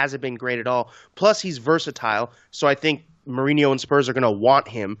backline hasn't been great at all. Plus, he's versatile, so I think Mourinho and Spurs are going to want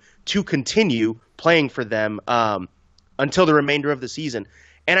him to continue playing for them until the remainder of the season.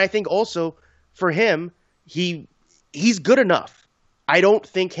 And I think also for him, he's good enough. I don't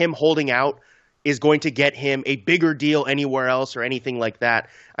think him holding out is going to get him a bigger deal anywhere else or anything like that.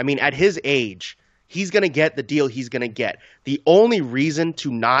 At his age, he's going to get the deal he's going to get. The only reason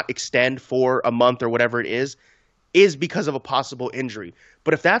to not extend for a month or whatever it is because of a possible injury.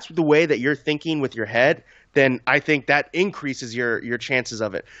 But if that's the way that you're thinking with your head, then I think that increases your chances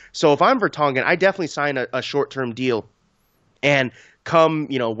of it. So if I'm Vertonghen, I definitely sign a short-term deal. And come,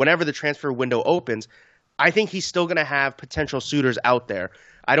 whenever the transfer window opens, I think he's still going to have potential suitors out there.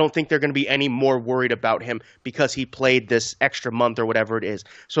 I don't think they're going to be any more worried about him because he played this extra month or whatever it is.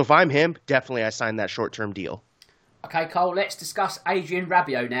 So if I'm him, definitely I sign that short-term deal. Okay, Cole, let's discuss Adrien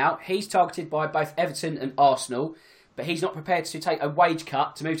Rabiot now. He's targeted by both Everton and Arsenal. but he's not prepared to take a wage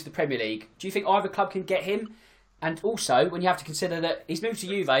cut to move to the Premier League. Do you think either club can get him? And also, when you have to consider that his move to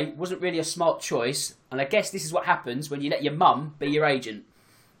Juve wasn't really a smart choice, and I guess this is what happens when you let your mum be your agent.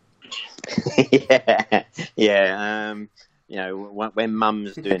 Yeah. You know, when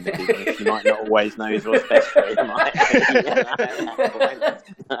mum's doing the business, she might not always know what's best for him.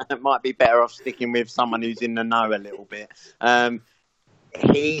 It might be better off sticking with someone who's in the know a little bit.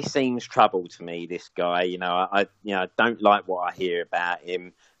 He seems trouble to me, this guy. I don't like what I hear about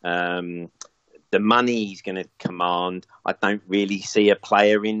him. The money he's going to command, I don't really see a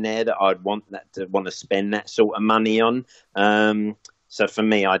player in there that I'd want to spend that sort of money on. So for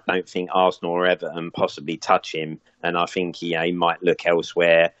me, I don't think Arsenal or Everton possibly touch him, and I think he might look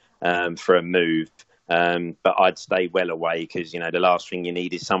elsewhere for a move. But I'd stay well away because, the last thing you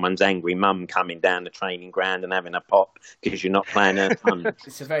need is someone's angry mum coming down the training ground and having a pop because you're not playing her ton.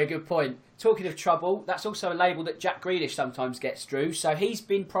 It's a very good point. Talking of trouble, that's also a label that Jack Grealish sometimes gets, Drew. So he's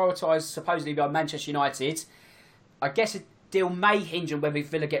been prioritised supposedly by Manchester United. I guess a deal may hinge on whether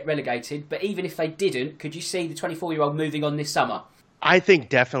Villa get relegated, but even if they didn't, could you see the 24-year-old moving on this summer? I think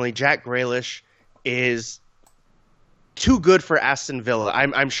definitely Jack Grealish is too good for Aston Villa.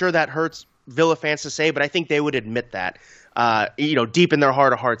 I'm sure that hurts Villa fans to say, but I think they would admit that. Deep in their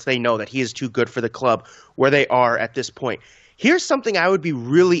heart of hearts, they know that he is too good for the club where they are at this point. Here's something I would be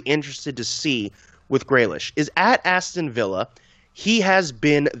really interested to see with Grealish is at Aston Villa, he has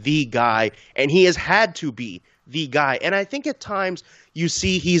been the guy, and he has had to be the guy. And I think at times you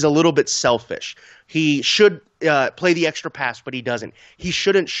see he's a little bit selfish. He should play the extra pass, but he doesn't. He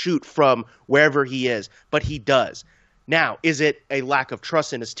shouldn't shoot from wherever he is, but he does. Now, is it a lack of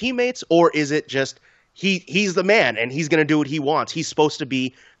trust in his teammates, or is it just he's the man and he's going to do what he wants? He's supposed to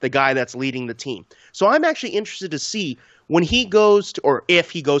be the guy that's leading the team. So I'm actually interested to see when he goes to, or if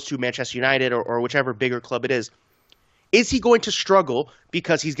he goes to Manchester United or whichever bigger club it is he going to struggle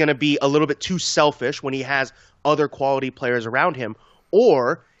because he's going to be a little bit too selfish when he has other quality players around him?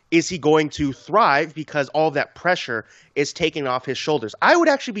 Or is he going to thrive because all of that pressure is taken off his shoulders? I would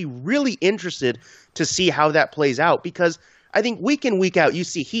actually be really interested to see how that plays out because I think week in, week out, you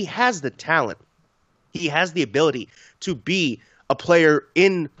see he has the talent. He has the ability to be a player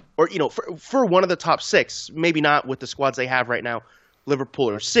in, or, for one of the top six, maybe not with the squads they have right now, Liverpool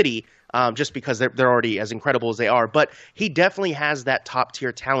or City, just because they're already as incredible as they are. But he definitely has that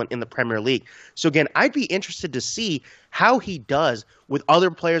top-tier talent in the Premier League. So again, I'd be interested to see how he does with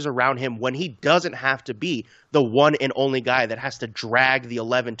other players around him when he doesn't have to be the one and only guy that has to drag the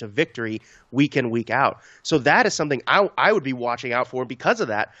 11 to victory week in, week out. So that is something I would be watching out for. Because of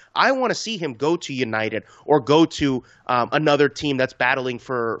that, I want to see him go to United or go to another team that's battling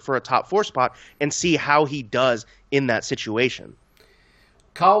for a top four spot and see how he does in that situation.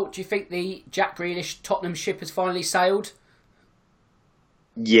 Carl, do you think the Jack Grealish Tottenham ship has finally sailed?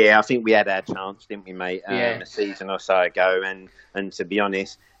 Yeah, I think we had our chance, didn't we, mate? A season or so ago. And to be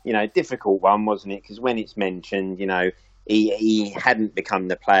honest, difficult one, wasn't it? Because when it's mentioned, he hadn't become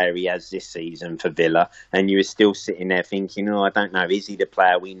the player he has this season for Villa. And you were still sitting there thinking, I don't know, is he the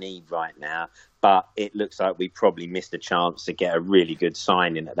player we need right now? But it looks like we probably missed a chance to get a really good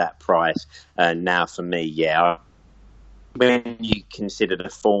signing at that price. And now for me, when you consider the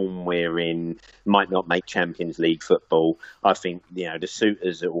form we're in, might not make Champions League football, I think, the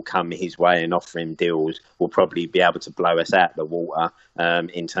suitors that will come his way and offer him deals will probably be able to blow us out the water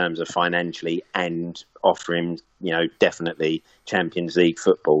in terms of financially and offer him, definitely Champions League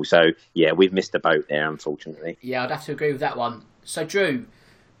football. So, we've missed a boat there, unfortunately. Yeah, I'd have to agree with that one. So, Drew,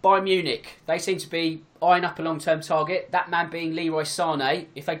 Bayern Munich, they seem to be eyeing up a long-term target, that man being Leroy Sané.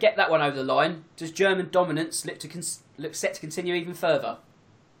 If they get that one over the line, does German dominance look set to continue even further?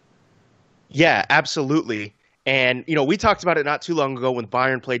 Yeah, absolutely. And, we talked about it not too long ago when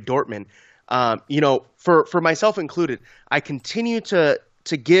Bayern played Dortmund. For myself included, I continue to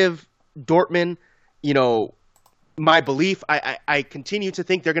give Dortmund, my belief. I continue to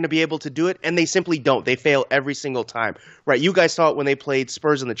think they're going to be able to do it, and they simply don't. They fail every single time, right? You guys saw it when they played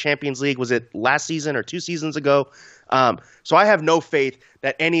Spurs in the Champions League. Was it last season or 2 seasons ago? So I have no faith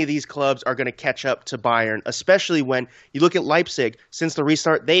that any of these clubs are going to catch up to Bayern, especially when you look at Leipzig. Since the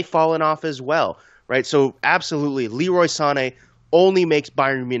restart, they've fallen off as well, right? So absolutely, Leroy Sané only makes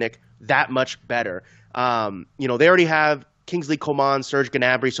Bayern Munich that much better. They already have Kingsley Coman, Serge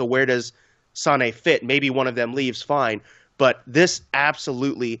Gnabry, so where does Sané fit? Maybe one of them leaves, fine. But this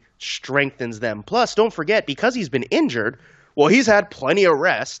absolutely strengthens them. Plus, don't forget, because he's been injured, well, he's had plenty of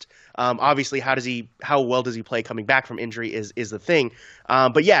rest. Obviously, how well does he play coming back from injury is the thing.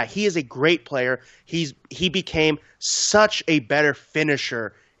 But yeah, he is a great player. He became such a better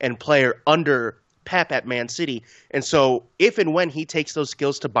finisher and player under Pep at Man City. And so if and when he takes those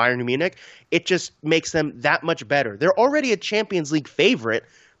skills to Bayern Munich, it just makes them that much better. They're already a Champions League favorite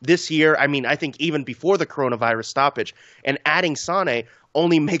this year. I mean, I think even before the coronavirus stoppage, and adding Sane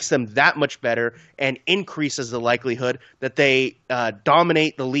only makes them that much better and increases the likelihood that they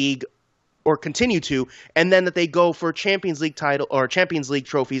dominate the league or continue to, and then that they go for Champions League title or Champions League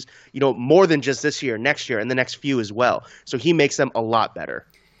trophies, more than just this year, next year, and the next few as well. So he makes them a lot better.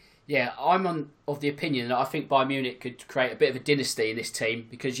 Yeah, I'm of the opinion that I think Bayern Munich could create a bit of a dynasty in this team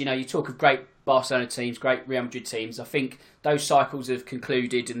because, you talk of great Barcelona teams, great Real Madrid teams. I think those cycles have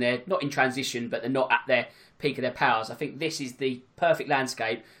concluded and they're not in transition, but they're not at their peak of their powers. I think this is the perfect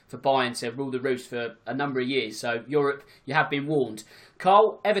landscape for Bayern to rule the roost for a number of years. So, Europe, you have been warned.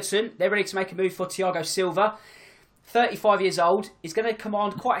 Carl, Everton, they're ready to make a move for Thiago Silva. 35 years old, he's going to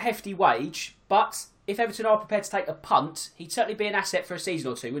command quite a hefty wage, but if Everton are prepared to take a punt, he'd certainly be an asset for a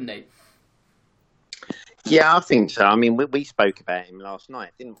season or two, wouldn't he? Yeah, I think so. I mean, we spoke about him last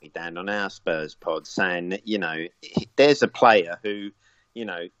night, didn't we, Dan, on our Spurs pod, saying that, there's a player who,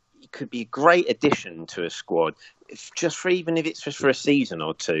 could be a great addition to a squad, even if it's just for a season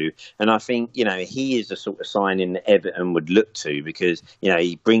or two. And I think, he is the sort of signing that Everton would look to because,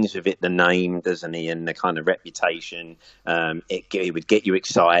 he brings with it the name, doesn't he, and the kind of reputation. It would get you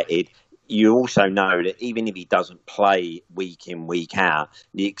excited. You also know that even if he doesn't play week in, week out,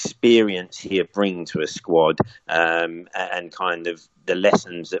 the experience he'll bring to a squad and kind of the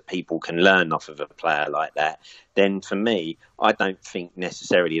lessons that people can learn off of a player like that, then for me, I don't think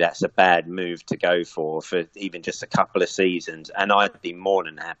necessarily that's a bad move to go for even just a couple of seasons. And I'd be more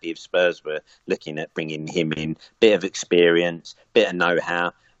than happy if Spurs were looking at bringing him in. Bit of experience, bit of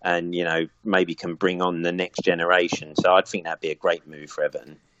know-how, and, maybe can bring on the next generation. So I'd think that'd be a great move for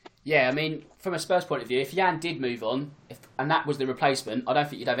Everton. Yeah, I mean, from a Spurs point of view, if Jan did move on, and that was the replacement, I don't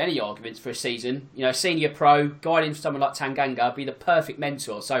think you'd have any arguments for a season. Senior pro, guiding someone like Tanganga, be the perfect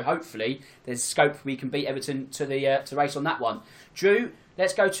mentor. So hopefully there's scope we can beat Everton to race on that one. Drew,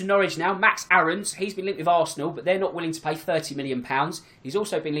 let's go to Norwich now. Max Aarons, he's been linked with Arsenal, but they're not willing to pay £30 million. He's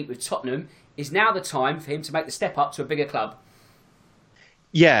also been linked with Tottenham. Is now the time for him to make the step up to a bigger club?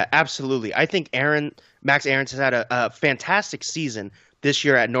 Yeah, absolutely. I think Max Aarons has had a fantastic season this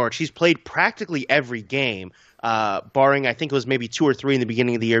year at Norwich. He's played practically every game, barring I think it was maybe 2 or 3 in the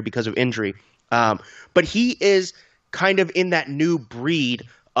beginning of the year because of injury. But he is kind of in that new breed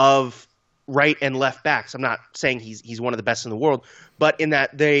of right and left backs. I'm not saying he's one of the best in the world, but in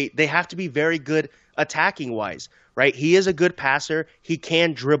that they have to be very good attacking wise, right? He is a good passer. He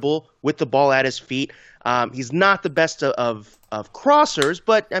can dribble with the ball at his feet. He's not the best of crossers,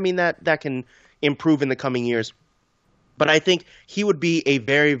 but I mean that can improve in the coming years. But I think he would be a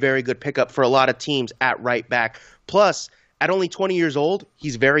very, very good pickup for a lot of teams at right back. Plus, at only 20 years old,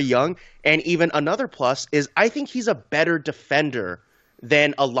 he's very young. And even another plus is I think he's a better defender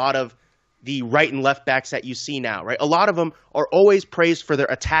than a lot of the right and left backs that you see now, right? A lot of them are always praised for their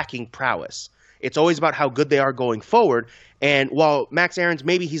attacking prowess. It's always about how good they are going forward. And while Max Aarons,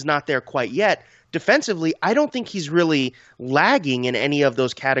 maybe he's not there quite yet, defensively, I don't think he's really lagging in any of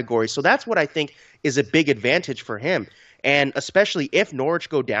those categories. So that's what I think is a big advantage for him. And especially if Norwich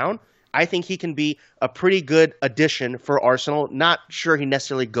go down, I think he can be a pretty good addition for Arsenal. Not sure he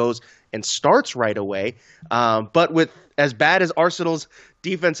necessarily goes and starts right away. But with as bad as Arsenal's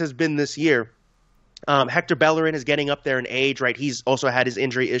defense has been this year, Hector Bellerin is getting up there in age, right? He's also had his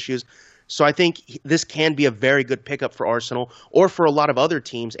injury issues. So I think this can be a very good pickup for Arsenal or for a lot of other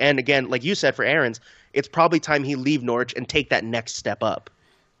teams. And again, like you said, for Aarons, it's probably time he leave Norwich and take that next step up.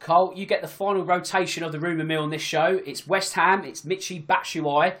 Cole, you get the final rotation of the rumour mill on this show. It's West Ham, it's Michy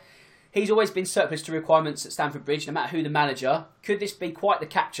Batshuayi. He's always been surplus to requirements at Stamford Bridge, no matter who the manager. Could this be quite the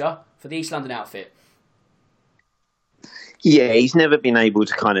capture for the East London outfit? Yeah, he's never been able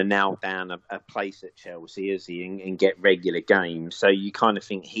to kind of nail down a place at Chelsea, has he, and get regular games. So you kind of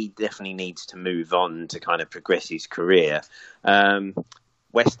think he definitely needs to move on to kind of progress his career.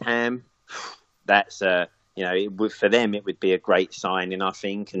 West Ham, that's for them it would be a great signing, I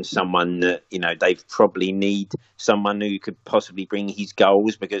think, and someone that they probably need someone who could possibly bring his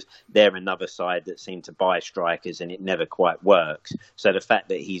goals, because they're another side that seem to buy strikers and it never quite works. So the fact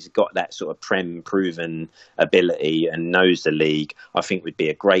that he's got that sort of Prem proven ability and knows the league, I think would be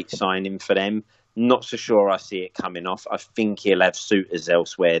a great signing for them. Not so sure I see it coming off. I think he'll have suitors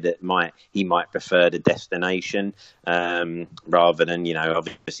elsewhere that he might prefer the destination rather than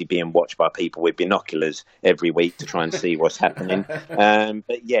obviously being watched by people with binoculars every week to try and see what's happening.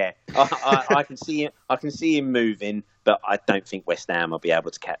 But yeah, I can see him moving, but I don't think West Ham will be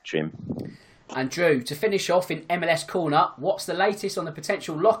able to capture him. And Drew, to finish off in MLS Corner, what's the latest on the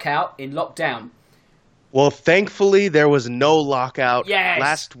potential lockout in lockdown? Well, thankfully, there was no lockout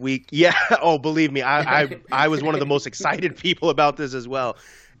last week. Yeah. Oh, believe me, I was one of the most excited people about this as well.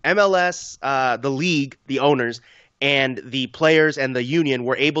 MLS, the league, the owners, and the players and the union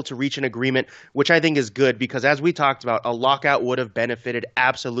were able to reach an agreement, which I think is good because, as we talked about, a lockout would have benefited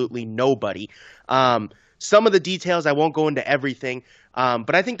absolutely nobody. Some of the details, I won't go into everything,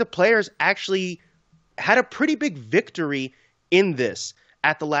 but I think the players actually had a pretty big victory in this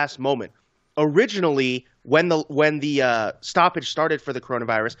at the last moment. Originally, when the stoppage started for the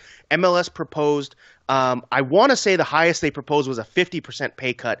coronavirus, MLS proposed, I want to say the highest they proposed was a 50%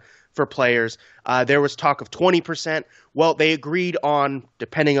 pay cut for players. There was talk of 20%. Well, they agreed on,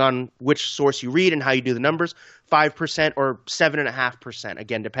 depending on which source you read and how you do the numbers, 5% or 7.5%,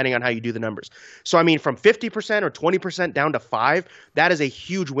 again, depending on how you do the numbers. So, I mean, from 50% or 20% down to 5%, that is a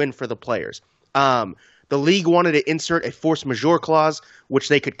huge win for the players. The league wanted to insert a force majeure clause, which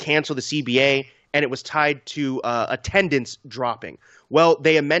they could cancel the CBA, and it was tied to attendance dropping. Well,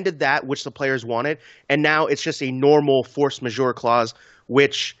 they amended that, which the players wanted, and now it's just a normal force majeure clause,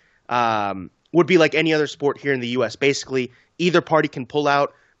 which would be like any other sport here in the U.S. Basically, either party can pull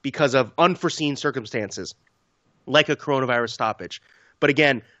out because of unforeseen circumstances, like a coronavirus stoppage. But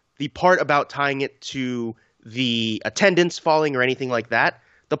again, the part about tying it to the attendance falling or anything like that,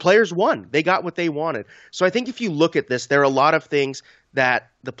 the players won. They got what they wanted. So I think if you look at this, there are a lot of things that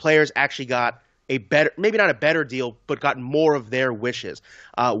the players actually got a better, maybe not a better deal, but got more of their wishes.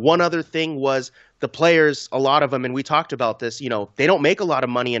 One other thing was the players, a lot of them, and we talked about this, they don't make a lot of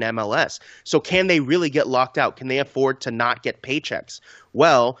money in MLS. So can they really get locked out? Can they afford to not get paychecks?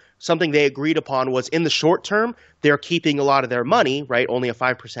 Well, something they agreed upon was in the short term, they're keeping a lot of their money, right? Only a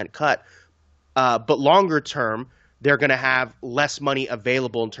 5% cut. But longer term, they're going to have less money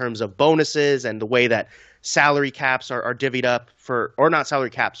available in terms of bonuses and the way that salary caps are divvied up for, or not salary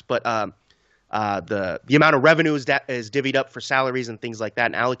caps, but the amount of revenue is divvied up for salaries and things like that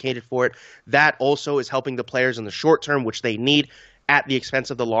and allocated for it. That also is helping the players in the short term, which they need at the expense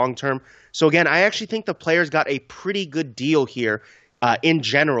of the long term. So again, I actually think the players got a pretty good deal here in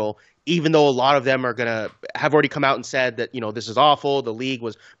general, even though a lot of them are going to have already come out and said that, this is awful. The league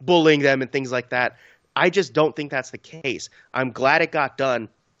was bullying them and things like that. I just don't think that's the case. I'm glad it got done.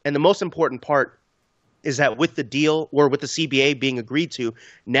 And the most important part is that with the deal, or with the CBA being agreed to,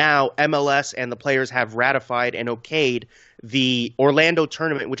 now MLS and the players have ratified and okayed the Orlando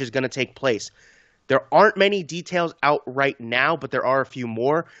tournament, which is going to take place. There aren't many details out right now, but there are a few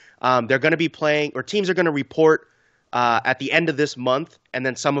more. They're going to be playing, or teams are going to report at the end of this month, and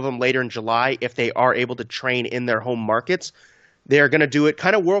then some of them later in July if they are able to train in their home markets. They're going to do it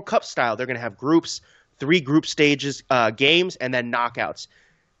kind of World Cup style. They're going to have groups, 3 group stages, games, and then knockouts.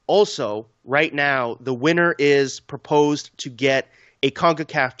 Also, right now, the winner is proposed to get a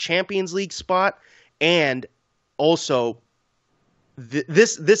CONCACAF Champions League spot, and also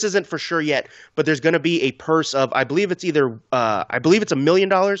this isn't for sure yet, but there's going to be a purse of, I believe it's $1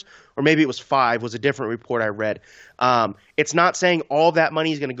 million, or maybe it was 5, was a different report I read. It's not saying all that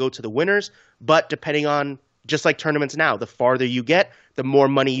money is going to go to the winners, but depending on, just like tournaments now, the farther you get, the more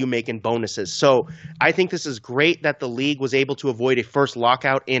money you make in bonuses. So I think this is great that the league was able to avoid a first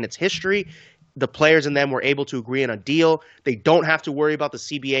lockout in its history. The players and them were able to agree on a deal. They don't have to worry about the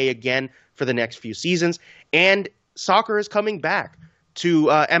CBA again for the next few seasons. And soccer is coming back to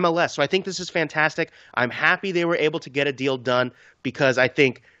MLS. So I think this is fantastic. I'm happy they were able to get a deal done because I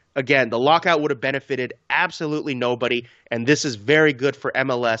think, again, the lockout would have benefited absolutely nobody, and this is very good for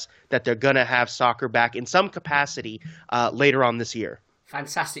MLS that they're going to have soccer back in some capacity later on this year.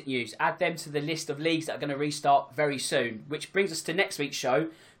 Fantastic news. Add them to the list of leagues that are going to restart very soon, which brings us to next week's show,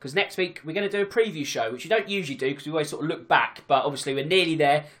 because next week we're going to do a preview show, which we don't usually do because we always sort of look back, but obviously we're nearly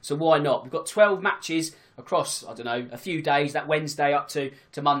there, so why not? We've got 12 matches across, a few days, that Wednesday up to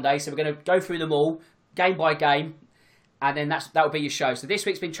Monday, so we're going to go through them all, game by game, and then that will be your show. So this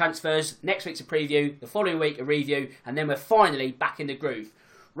week's been transfers, next week's a preview, the following week a review, and then we're finally back in the groove.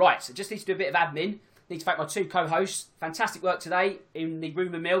 Right, so just need to do a bit of admin. Need to thank my 2 co-hosts. Fantastic work today in the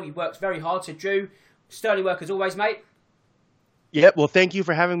rumour mill. You worked very hard. So Drew, sterling work as always, mate. Yeah, well, thank you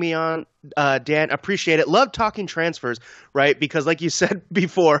for having me on, Dan. Appreciate it. Love talking transfers, right? Because like you said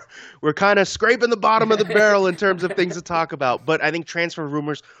before, we're kind of scraping the bottom of the barrel in terms of things to talk about. But I think transfer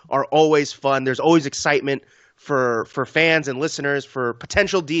rumors are always fun. There's always excitement for fans and listeners for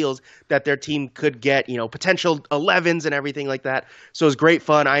potential deals that their team could get, potential 11s and everything like that. So it was great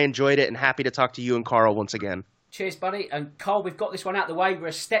fun. I enjoyed it and happy to talk to you and Carl once again. Cheers, buddy. And Carl, we've got this one out the way. We're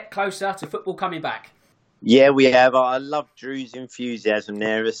a step closer to football coming back. Yeah, we have. I love Drew's enthusiasm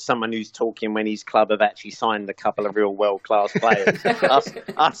there as someone who's talking when his club have actually signed a couple of real world-class players. us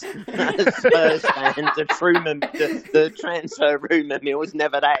Spurs fans, the transfer rumour mill was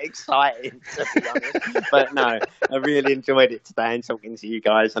never that exciting, to be honest. But no, I really enjoyed it today and talking to you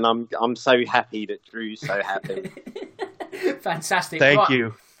guys, and I'm so happy that Drew's so happy. Fantastic. Thank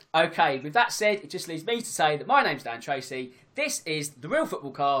you. Okay, with that said, it just leaves me to say that my name's Dan Tracy. This is The Real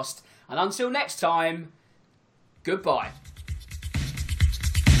Football Cast, and until next time, goodbye.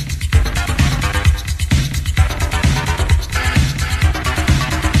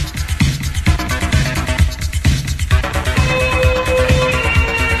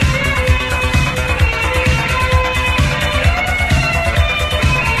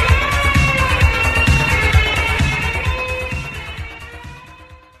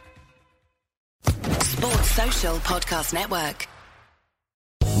 Sports Social Podcast Network.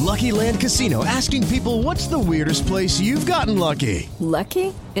 Lucky Land Casino, asking people, what's the weirdest place you've gotten lucky?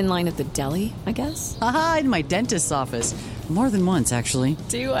 Lucky? In line at the deli, I guess? Aha, in my dentist's office. More than once, actually.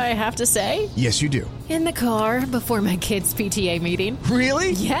 Do I have to say? Yes, you do. In the car before my kids' PTA meeting.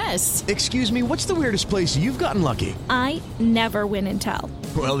 Really? Yes. Excuse me, what's the weirdest place you've gotten lucky? I never win and tell.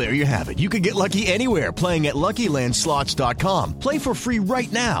 Well, there you have it. You can get lucky anywhere, playing at LuckyLandSlots.com. Play for free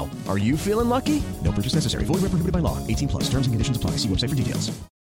right now. Are you feeling lucky? No purchase necessary. Void where prohibited by law. 18+. Terms and conditions apply. See website for details.